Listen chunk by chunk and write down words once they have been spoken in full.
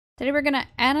Today we're gonna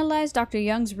analyze Dr.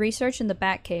 Young's research in the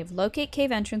Batcave. Locate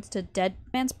cave entrance to Dead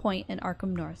Man's Point in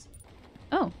Arkham North.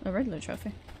 Oh, a regular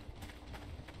trophy.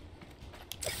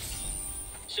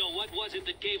 So what was it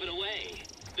that gave it away?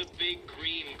 The big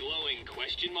green glowing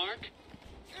question mark?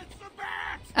 It's the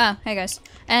bat! Ah, hey guys.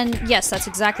 And yes, that's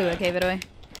exactly what gave it away.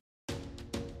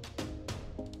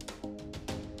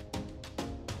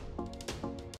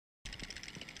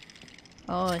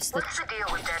 Oh, it's the... What's the deal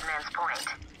with Dead Man's Point?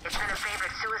 It's been a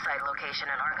favorite suicide location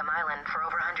on Arkham Island for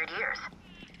over 100 years.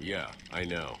 Yeah, I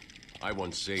know. I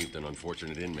once saved an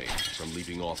unfortunate inmate from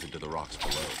leaping off into the rocks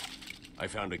below. I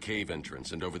found a cave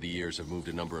entrance and over the years have moved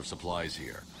a number of supplies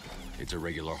here. It's a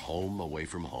regular home away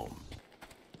from home.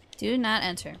 Do not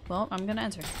enter. Well, I'm gonna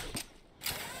enter.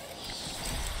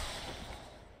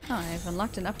 Oh, I've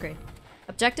unlocked an upgrade.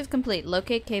 Objective complete.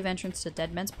 Locate cave entrance to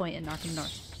Dead Man's Point in Arkham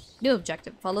North. New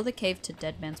objective. Follow the cave to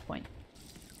Dead Man's Point.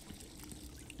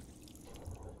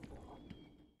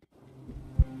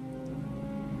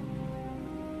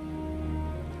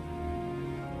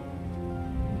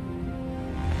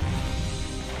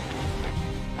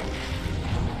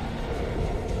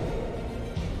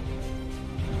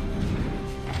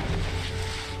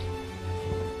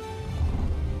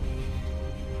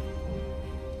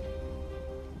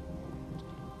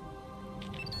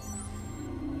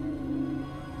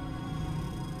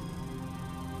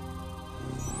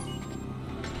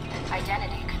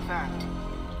 Identity confirmed.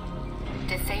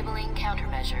 Disabling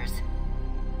countermeasures.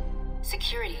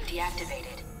 Security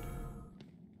deactivated.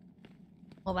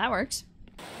 Well, that works.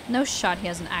 No shot he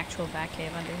has an actual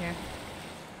Batcave under here.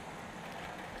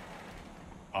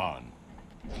 On.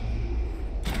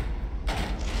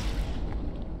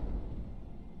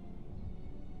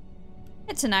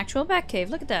 It's an actual Batcave.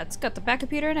 Look at that. It's got the Bat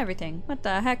computer and everything. What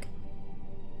the heck?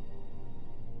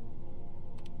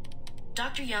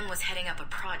 Dr. Young was heading up a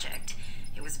project.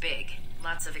 It was big.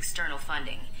 Lots of external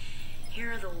funding.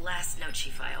 Here are the last notes she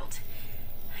filed.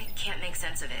 I can't make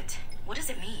sense of it. What does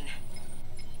it mean?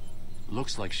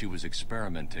 Looks like she was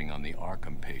experimenting on the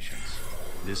Arkham patients.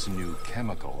 This new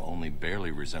chemical only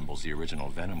barely resembles the original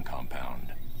venom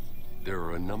compound. There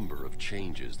are a number of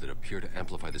changes that appear to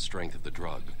amplify the strength of the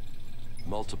drug.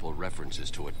 Multiple references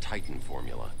to a Titan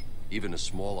formula. Even a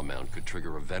small amount could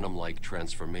trigger a venom-like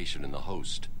transformation in the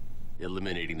host,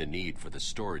 eliminating the need for the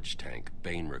storage tank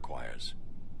Bane requires.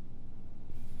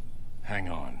 Hang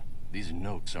on. These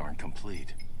notes aren't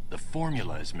complete. The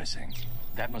formula is missing.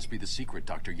 That must be the secret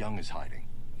Dr. Young is hiding.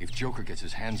 If Joker gets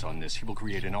his hands on this, he will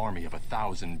create an army of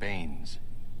 1,000 Banes.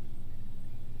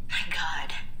 My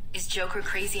God. Is Joker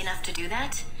crazy enough to do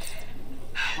that?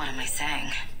 What am I saying?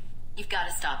 You've got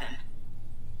to stop him.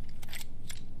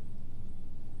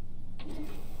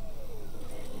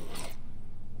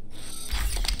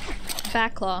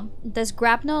 Backclaw. This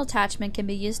grapnel attachment can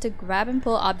be used to grab and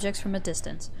pull objects from a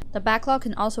distance. The backclaw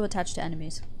can also attach to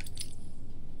enemies.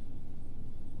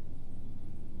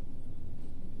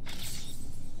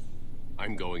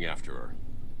 I'm going after her.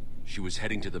 She was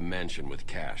heading to the mansion with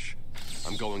cash.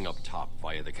 I'm going up top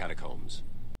via the catacombs.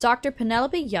 Dr.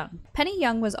 Penelope Young. Penny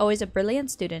Young was always a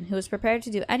brilliant student who was prepared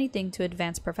to do anything to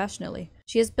advance professionally.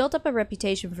 She has built up a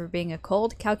reputation for being a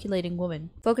cold, calculating woman,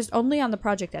 focused only on the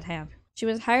project at hand. She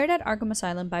was hired at Arkham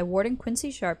Asylum by Warden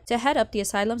Quincy Sharp to head up the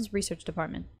asylum's research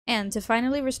department, and to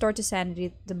finally restore to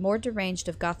sanity the more deranged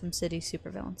of Gotham City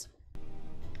supervillains.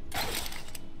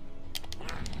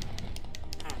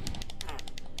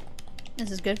 This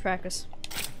is good practice.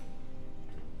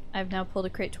 I've now pulled a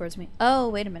crate towards me. Oh,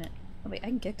 wait a minute. Oh, wait, I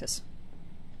can kick this.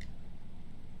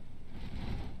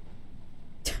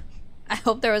 I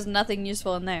hope there was nothing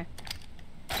useful in there.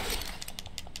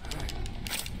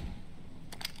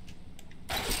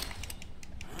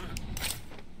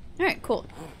 Alright, cool.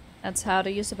 That's how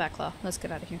to use the backclaw. Let's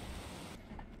get out of here.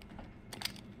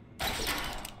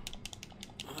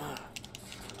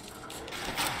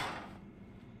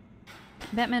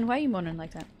 Batman, why are you moaning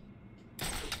like that?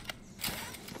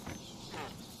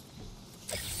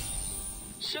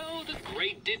 So the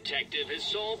great detective has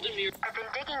solved a mere... I've been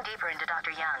digging deeper into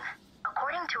Dr. Young.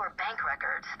 According to her bank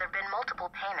records, there have been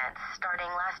multiple payments starting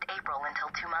last April until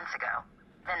 2 months ago.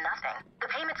 Then nothing. The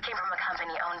payments came from a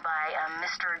company owned by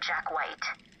Mr. Jack White.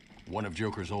 One of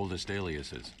Joker's oldest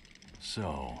aliases.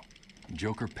 So,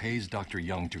 Joker pays Dr.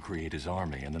 Young to create his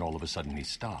army, and then all of a sudden he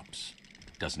stops.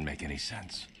 Doesn't make any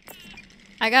sense.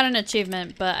 I got an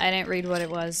achievement, but I didn't read what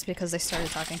it was because they started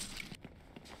talking.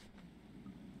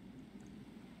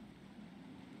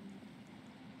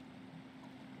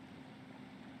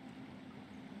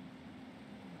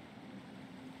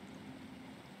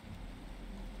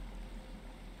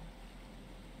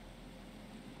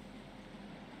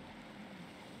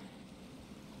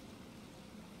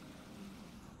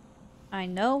 I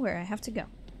know where I have to go.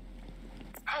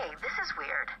 Hey, this is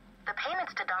weird. The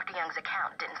payments to Dr. Young's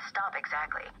account didn't stop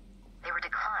exactly. They were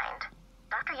declined.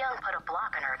 Dr. Young put a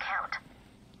block on her account.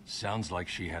 Sounds like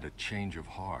she had a change of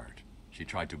heart. She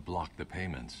tried to block the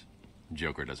payments.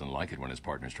 Joker doesn't like it when his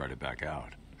partners try to back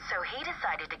out. So he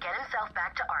decided to get himself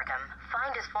back to Arkham,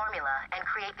 find his formula, and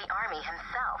create the army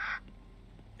himself.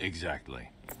 Exactly.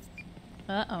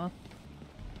 Uh-oh.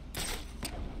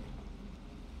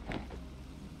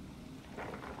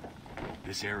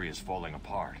 This area is falling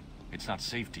apart. It's not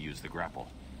safe to use the grapple.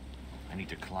 I need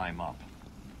to climb up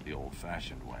the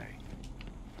old-fashioned way.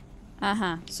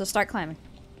 Uh-huh. So start climbing.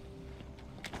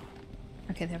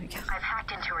 Okay, there we go. I've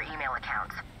hacked into her email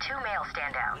accounts. 2 mails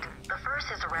stand out. The first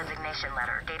is a resignation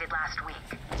letter dated last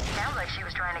week. Sounds like she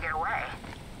was trying to get away.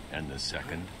 And the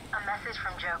second? A message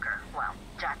from Joker. Well,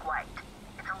 Jack White.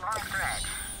 It's a long thread.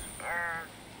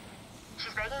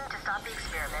 She's begging to stop the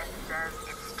experiment. Says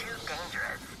it's too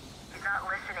dangerous. He's not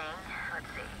listening.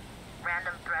 Let's see.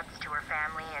 Random threats to her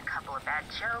family, a couple of bad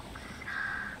jokes,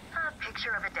 a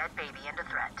picture of a dead baby, and a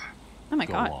threat. Oh my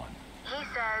god. Go on. He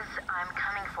says, I'm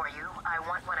coming for you, I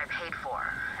want what I paid for.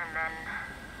 And then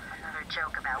another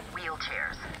joke about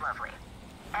wheelchairs. Lovely.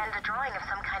 And a drawing of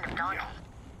some kind of donkey.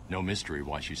 No mystery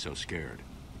why she's so scared.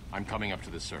 I'm coming up to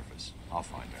the surface. I'll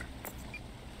find her.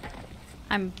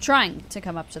 I'm trying to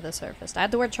come up to the surface. I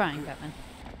had the word trying, Batman.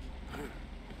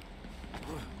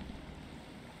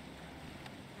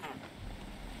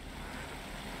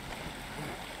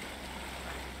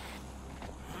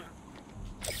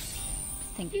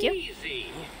 Thank you. Easy.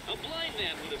 A blind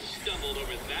man would have stumbled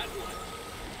over that one.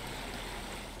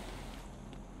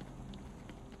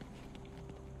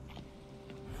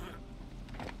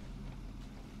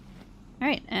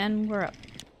 Alright, and we're up.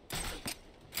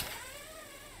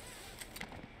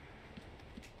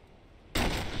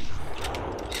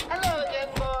 Hello again,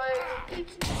 boys.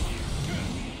 It's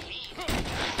please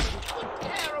take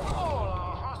care of all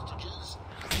our hostages.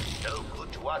 No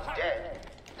good to us dead.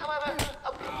 However,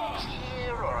 a bruise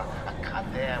here or a cut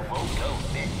there won't go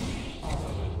amiss.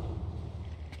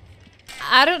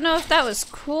 I don't know if that was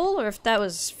cool or if that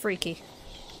was freaky.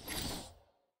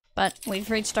 But we've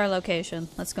reached our location.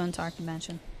 Let's go into Arkham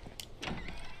Mansion.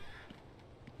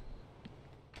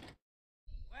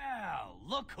 Well,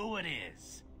 look who it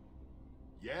is.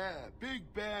 Yeah,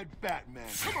 big bad Batman.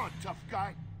 Come on, tough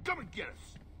guy. Come and get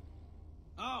us.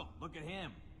 Oh, look at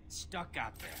him. Stuck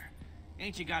out there.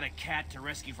 Ain't you got a cat to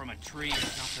rescue from a tree or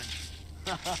something?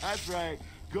 That's right.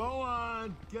 Go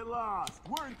on. Get lost.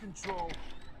 We're in control.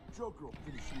 Joker will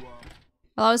finish you off.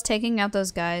 While I was taking out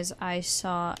those guys, I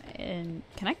saw in...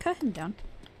 Can I cut him down?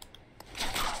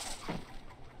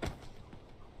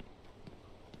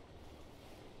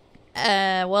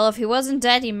 Well, if he wasn't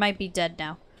dead, he might be dead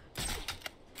now.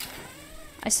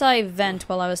 I saw a vent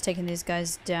while I was taking these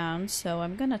guys down, so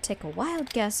I'm gonna take a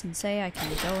wild guess and say I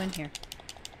can go in here.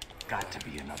 Got to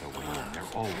be another way in. They're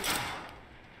old.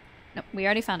 Nope, we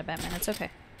already found a Batman. It's okay.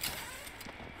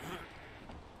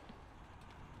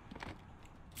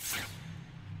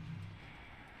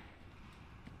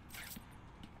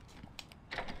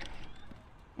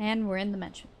 And we're in the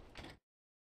mansion.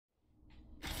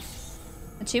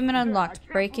 Achievement unlocked.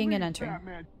 Breaking and entering.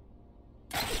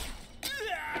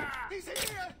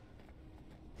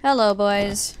 Hello,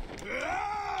 boys.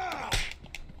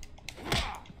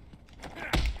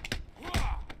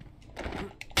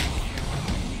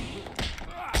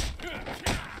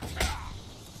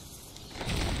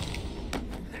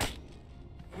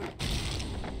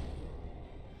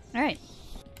 Alright.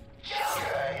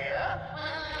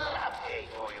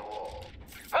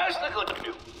 First, the good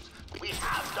news. We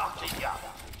have Dr. Young.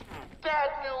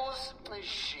 Bad news,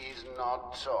 she's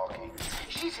not talking.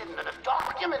 She's hidden in a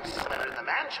document somewhere in the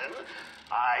mansion.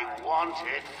 I want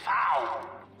it found.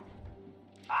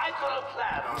 I got a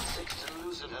plan on Sixten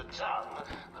losing her tongue,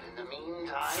 but in the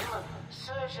meantime,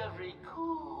 search every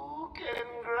cook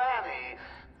and granny.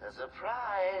 There's a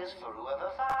prize for whoever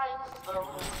finds them.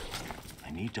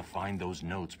 I need to find those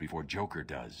notes before Joker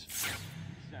does.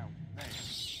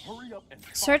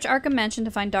 Search Arkham Mansion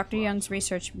to find Dr. Young's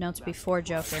research notes before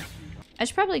Joker. I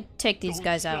should probably take these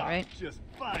guys out, right?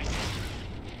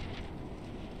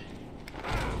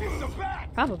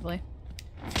 Probably.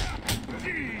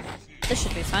 This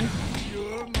should be fun.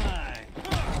 You're mine.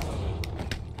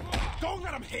 Don't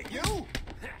let him hit you.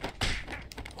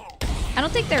 I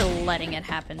don't think they're letting it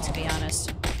happen, to be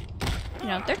honest. You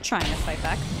know, they're trying to fight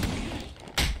back.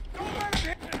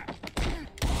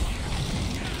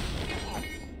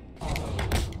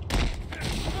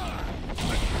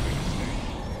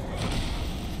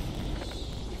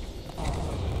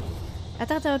 I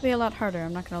thought that would be a lot harder,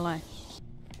 I'm not gonna lie.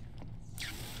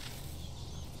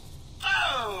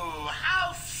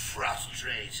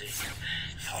 see.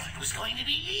 Thought it was going to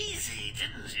be easy,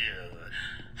 didn't you?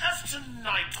 Has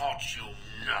tonight taught you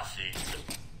nothing?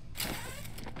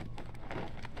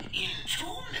 In 2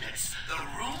 minutes, the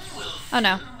room will fill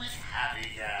with happy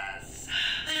gas.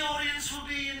 The audience will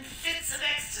be in fits of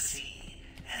ecstasy,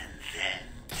 and then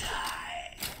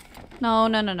die. No,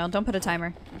 no, no, no. Don't put a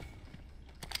timer.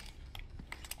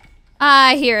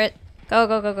 I hear it. Go,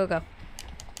 go, go, go, go.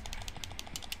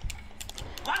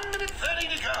 1 minute 30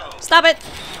 to go. Stop it.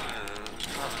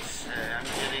 I'm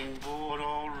getting bored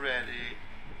already.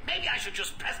 Maybe I should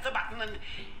just press the button and...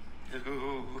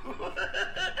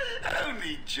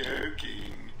 Only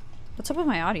joking. What's up with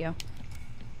my audio?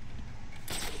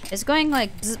 Is it going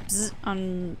like bzz, bzz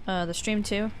on the stream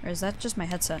too? Or is that just my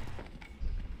headset?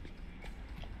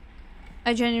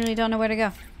 I genuinely don't know where to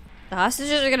go. The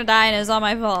hostages are gonna die and it's all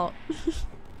my fault.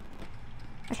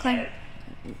 I claim.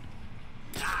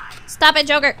 Stop it,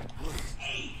 Joker!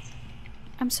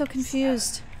 I'm so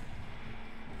confused.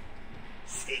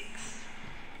 6,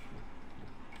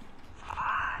 5,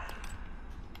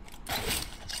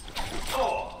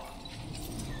 4,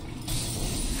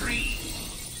 3,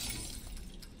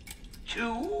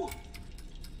 2,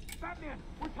 Batman,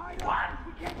 we're tied 1. up.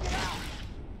 We can't get out.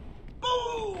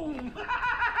 Boom!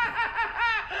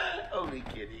 Only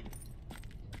kidding.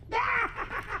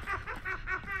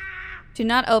 Do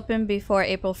not open before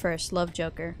April 1st. Love,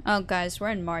 Joker. Oh, guys, we're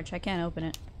in March. I can't open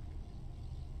it.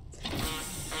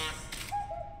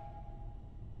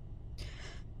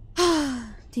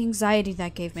 The anxiety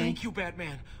that gave me. Thank you,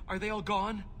 Batman. Are they all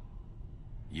gone?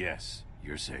 Yes,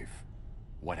 you're safe.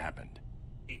 What happened?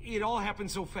 It all happened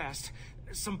so fast.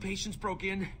 Some patients broke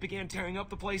in, began tearing up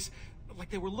the place, like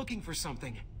they were looking for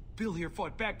something. Bill here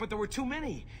fought back, but there were too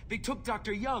many. They took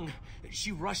Dr. Young.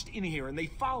 She rushed in here and they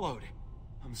followed.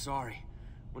 I'm sorry.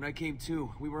 When I came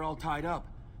to, we were all tied up.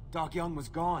 Doc Young was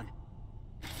gone.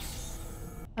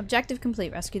 Objective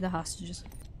complete. Rescue the hostages.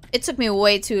 It took me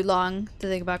way too long to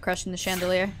think about crushing the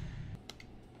chandelier.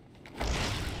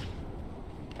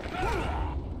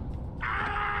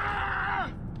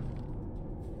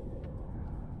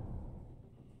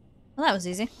 Well, that was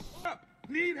easy.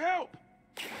 Need help.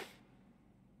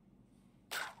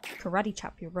 Karate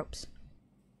chop your ropes.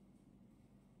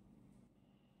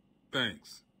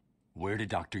 Thanks. Where did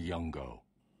Dr. Young go?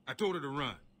 I told her to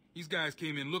run. These guys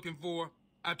came in looking for her.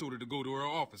 I told her to go to her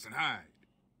office and hide.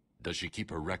 Does she keep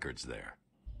her records there?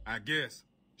 I guess.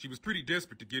 She was pretty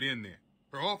desperate to get in there.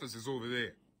 Her office is over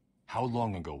there. How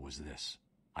long ago was this?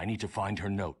 I need to find her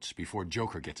notes before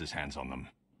Joker gets his hands on them.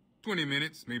 20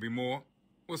 minutes, maybe more.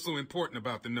 What's so important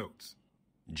about the notes?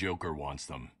 Joker wants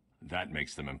them. That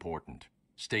makes them important.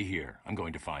 Stay here. I'm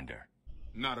going to find her.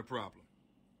 Not a problem.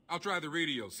 I'll try the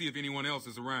radio, see if anyone else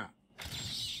is around.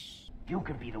 You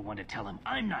can be the one to tell him.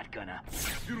 I'm not gonna.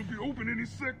 It'll be open any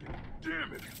second.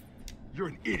 Damn it. You're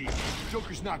an idiot.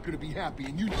 Joker's not gonna be happy,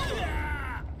 and you...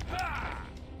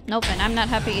 Nope, and I'm not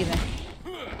happy either.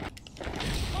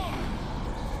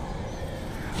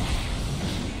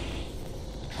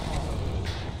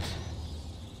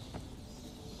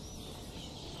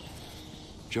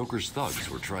 Joker's thugs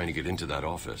were trying to get into that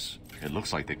office. It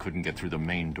looks like they couldn't get through the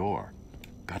main door.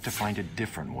 Got to find a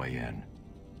different way in.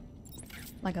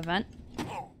 Like a vent?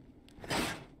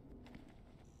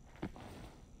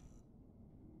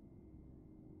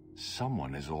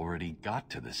 Someone has already got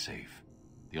to the safe.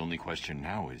 The only question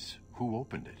now is, who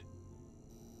opened it?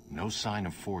 No sign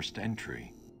of forced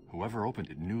entry. Whoever opened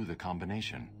it knew the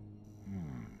combination.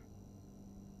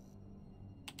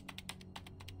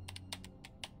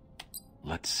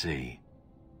 Let's see.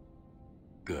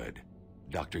 Good.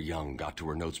 Dr. Young got to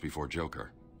her notes before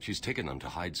Joker. She's taken them to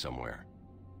hide somewhere.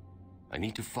 I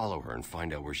need to follow her and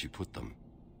find out where she put them.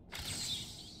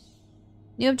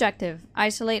 New objective.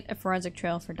 Isolate a forensic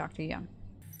trail for Dr. Young.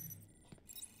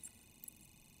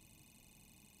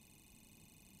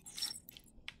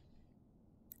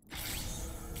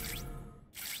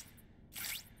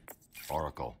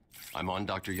 Oracle. I'm on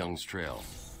Dr. Young's trail.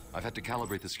 I've had to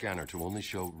calibrate the scanner to only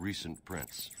show recent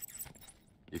prints.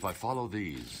 If I follow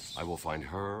these, I will find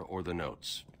her or the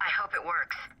notes. I hope it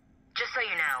works. Just so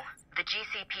you know, the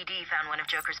GCPD found one of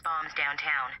Joker's bombs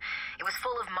downtown. It was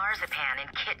full of marzipan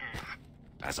and kittens.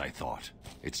 As I thought.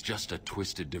 It's just a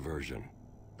twisted diversion.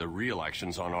 The real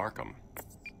action's on Arkham.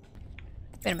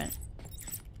 Wait a minute.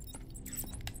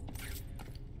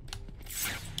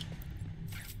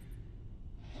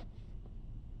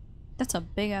 That's a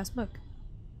big-ass book.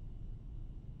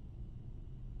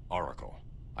 Oracle.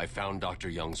 I found Dr.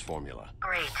 Young's formula.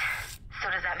 Great. So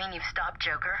does that mean you've stopped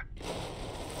Joker?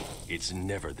 It's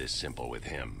never this simple with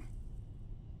him.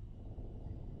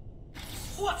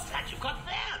 What's that you've got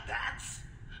there, Bats?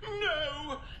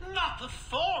 No, not the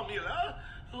formula.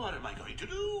 What am I going to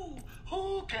do?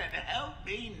 Who can help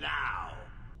me now?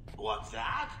 What's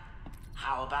that?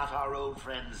 How about our old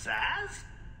friend Zaz?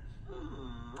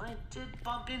 I did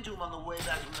bump into him on the way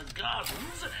back from the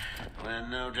gardens, when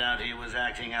no doubt he was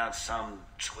acting out some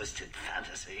twisted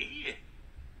fantasy.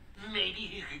 Maybe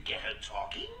he could get her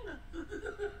talking?